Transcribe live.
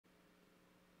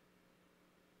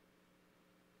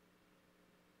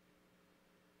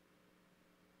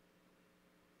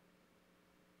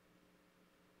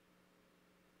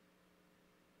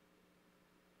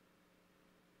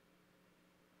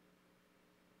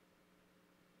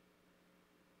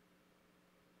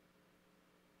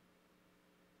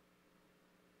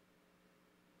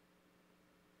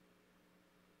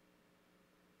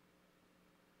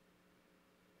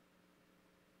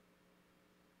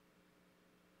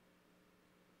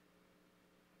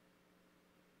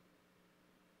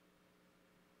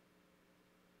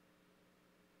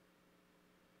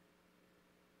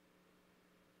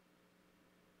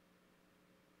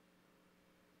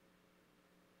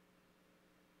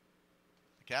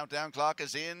Countdown clock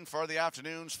is in for the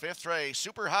afternoon's fifth race.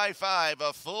 Super High Five,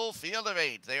 a full field of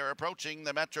 8. They are approaching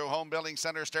the Metro Home Building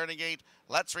Center starting gate.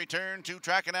 Let's return to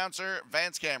track announcer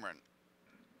Vance Cameron.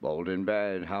 Bold and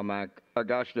Bad, Hamac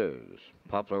Augustus.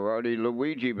 Popularity,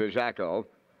 Luigi Bizzacco.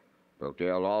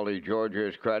 Brookdale Ollie,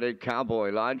 George's Credit.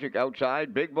 Cowboy Logic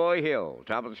outside. Big Boy Hill,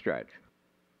 top of the stretch.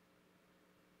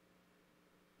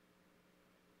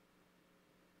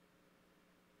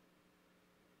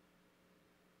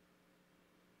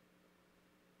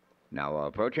 Now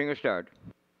approaching a start.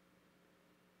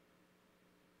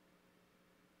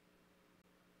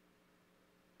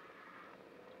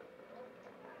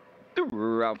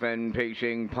 Rough and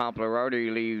pacing, Popularity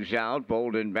leaves out.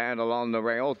 Bold and Bad along the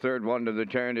rail. Third one to the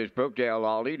turn is Brookdale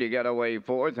Ollie to get away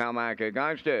fourth. Hamac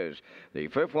Augustus. The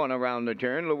fifth one around the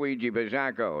turn, Luigi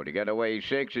Bizzacco. To get away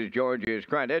sixth is George's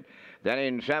Credit. Then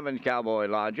in seventh, Cowboy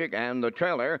Logic. And the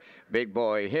trailer, Big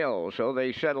Boy Hill. So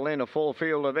they settle in a full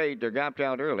field of 8. They're gapped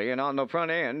out early. And on the front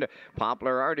end,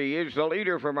 Popularity is the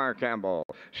leader for Mark Campbell.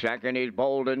 Second is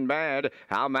Bold and Bad.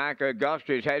 Hamac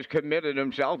Augustus has committed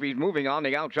himself. He's moving on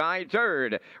the outside.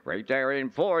 Third, right there in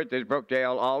fourth is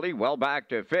Brookdale Ollie, well back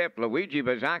to fifth. Luigi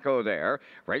Bizzacco there.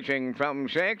 Racing from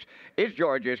sixth is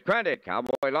George's Credit.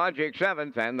 Cowboy Logic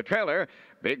seventh, and the trailer,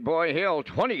 Big Boy Hill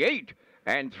 28.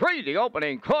 And 3, the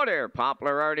opening quarter.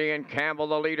 Popularity and Campbell,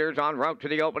 the leaders, en route to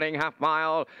the opening half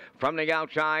mile. From the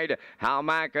outside,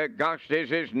 Hamac Augustus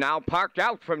is now parked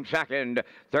out from second.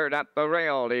 Third up the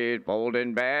rail is Bold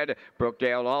and Bad.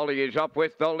 Brookdale Ollie is up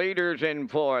with the leaders in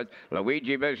fourth.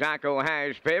 Luigi Bizzacco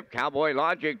has fifth. Cowboy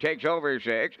Logic takes over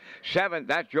sixth. Seventh,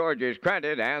 that's George's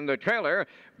Credit. And the trailer,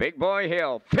 Big Boy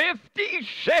Hill,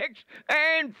 56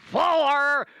 and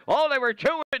 4. Oh, they were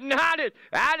to it and had it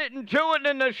and to it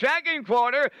in the second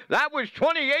quarter. That was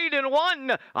 28 and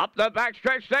 1. Up the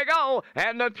backstretch they go,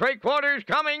 and the 3/4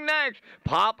 coming next.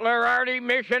 Popularity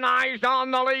missionized on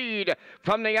the lead.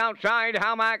 From the outside,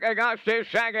 Hamac Augustus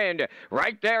second.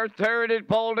 Right there, third is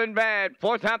Bold and Bad.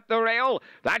 Fourth up the rail,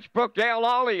 that's Brookdale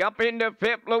Ollie. Up into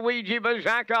fifth, Luigi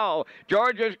Bizzacco.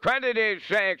 George's Credit is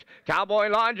sixth. Cowboy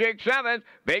Logic seventh.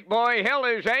 Big Boy Hill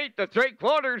is 8, the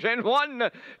 3/4 in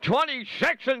 1,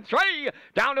 26 and 3,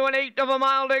 down to an 1/8 of a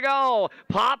mile to go.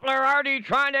 Popularity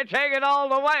trying to take it all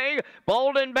the way.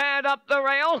 Bold and Bad up the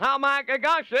rail. Hamac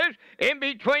Augustus in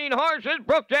between horses.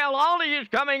 Brookdale Ollie is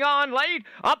coming on late.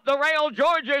 Up the rail,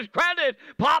 George's Credit.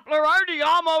 Popularity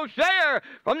almost there.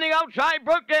 From the outside,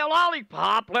 Brookdale Ollie.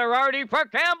 Popularity for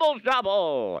Campbell's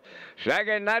double.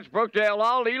 Second, that's Brookdale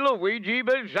Ollie. Luigi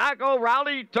Bizzacco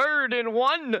rallied third in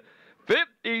 1.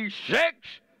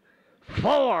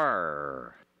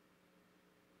 56-4.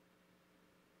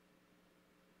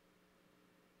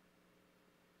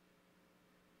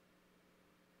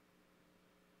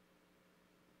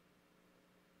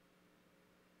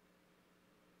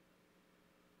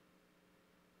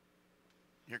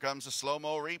 Here comes a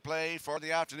slow-mo replay for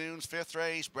the afternoon's fifth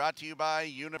race, brought to you by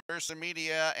Universal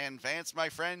Media. And Vance, my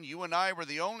friend, you and I were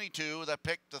the only two that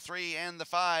picked the 3 and the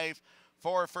 5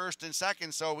 for first and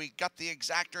second, so we got the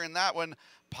exactor in that one.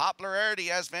 Popularity,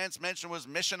 as Vance mentioned, was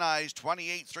missionized,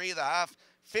 28-3 the half,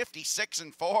 56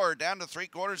 and 4, down to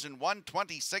 3/4 in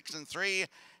 126 and 3,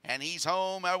 and he's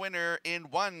home a winner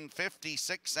in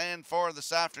 156 and 4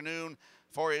 this afternoon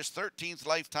for his 13th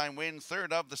lifetime win,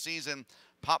 third of the season.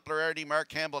 Popularity, Mark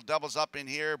Campbell doubles up in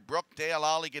here. Brookdale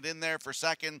Ollie get in there for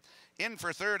second. In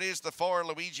for third is the 4,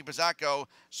 Luigi Bizzacco.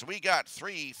 So we got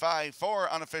 3, 5, 4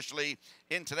 unofficially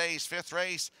in today's fifth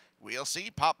race. We'll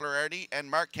see Popularity and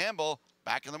Mark Campbell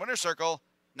back in the winner's circle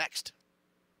next.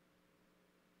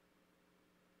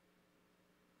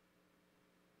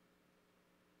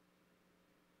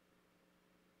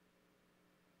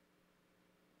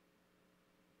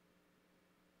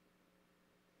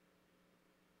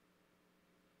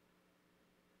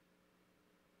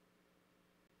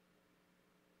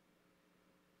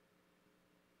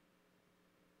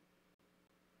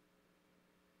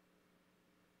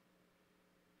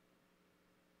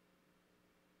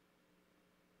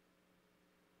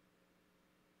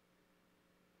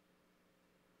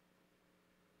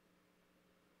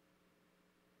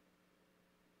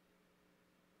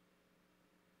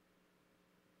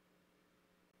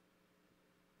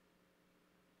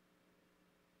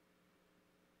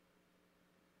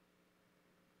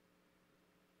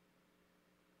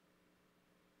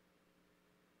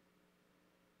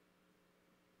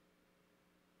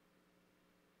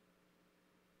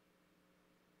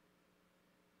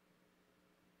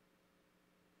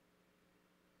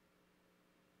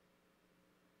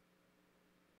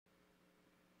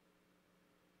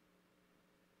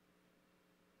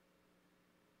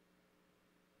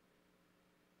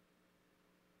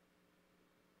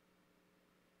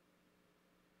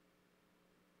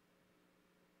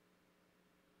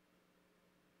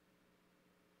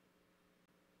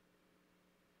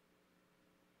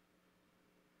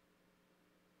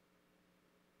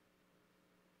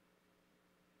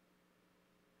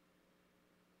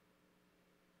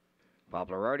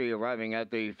 Popularity arriving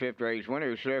at the fifth race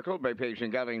winner's circle by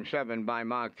pacing Getting 7 by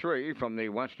Mach 3 from the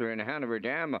Western Hanover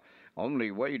Dam.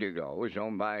 Only Way to Go is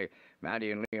owned by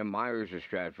Maddie and Liam Myers of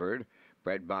Stratford,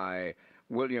 bred by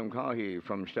William Cahy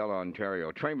from Stella,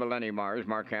 Ontario. Trained by Lenny Mars,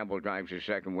 Mark Campbell drives his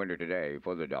second winner today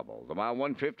for the double. The mile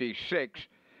 156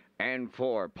 and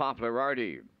 4,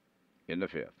 Popularity in the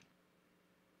fifth.